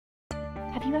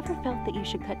Have you ever felt that you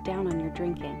should cut down on your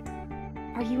drinking?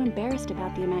 Are you embarrassed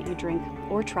about the amount you drink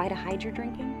or try to hide your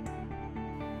drinking?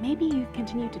 Maybe you've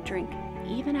continued to drink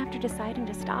even after deciding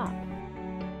to stop.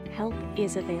 Help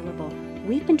is available.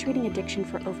 We've been treating addiction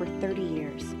for over 30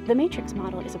 years. The Matrix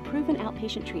model is a proven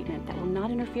outpatient treatment that will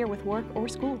not interfere with work or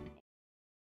school.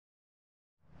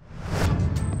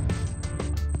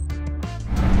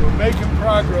 We're making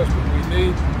progress, but we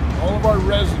need all of our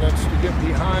residents to get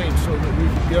behind so that we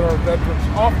can get our veterans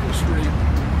off the street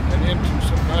and into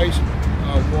some nice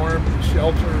warm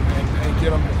shelter and get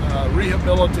them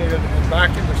rehabilitated and back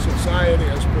into society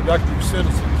as productive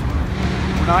citizens.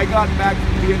 When I got back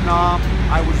from Vietnam,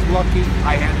 I was lucky.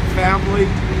 I had family,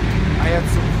 I had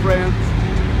some friends.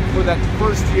 For that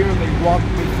first year, they walked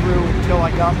me through until I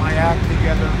got my act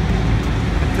together.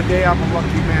 And today I'm a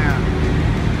lucky man.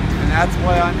 And that's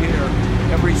why I'm here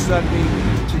every Sunday.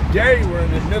 Today we're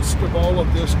in the midst of all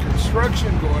of this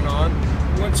construction going on.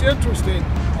 What's interesting,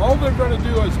 all they're going to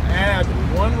do is add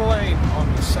one lane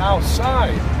on the south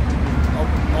side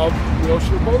of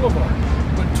Wilshire Boulevard.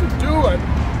 But to do it,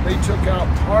 they took out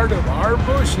part of our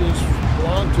bushes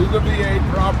belong to the VA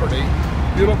property,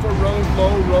 beautiful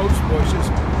low rose bushes.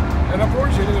 And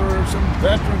unfortunately, there were some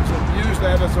veterans that used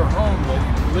that as their home.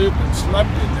 They lived and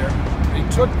slept in there. They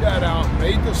took that out,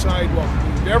 made the sidewalk,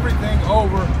 moved everything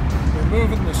over. They're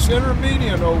moving the center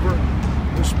median over.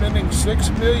 They're spending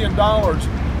 $6 million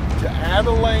to add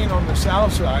a lane on the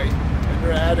south side, and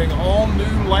they're adding all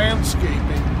new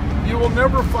landscaping. You will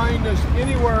never find us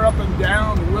anywhere up and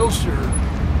down Wilshire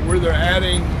where they're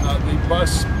adding the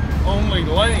bus-only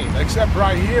lane, except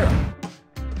right here.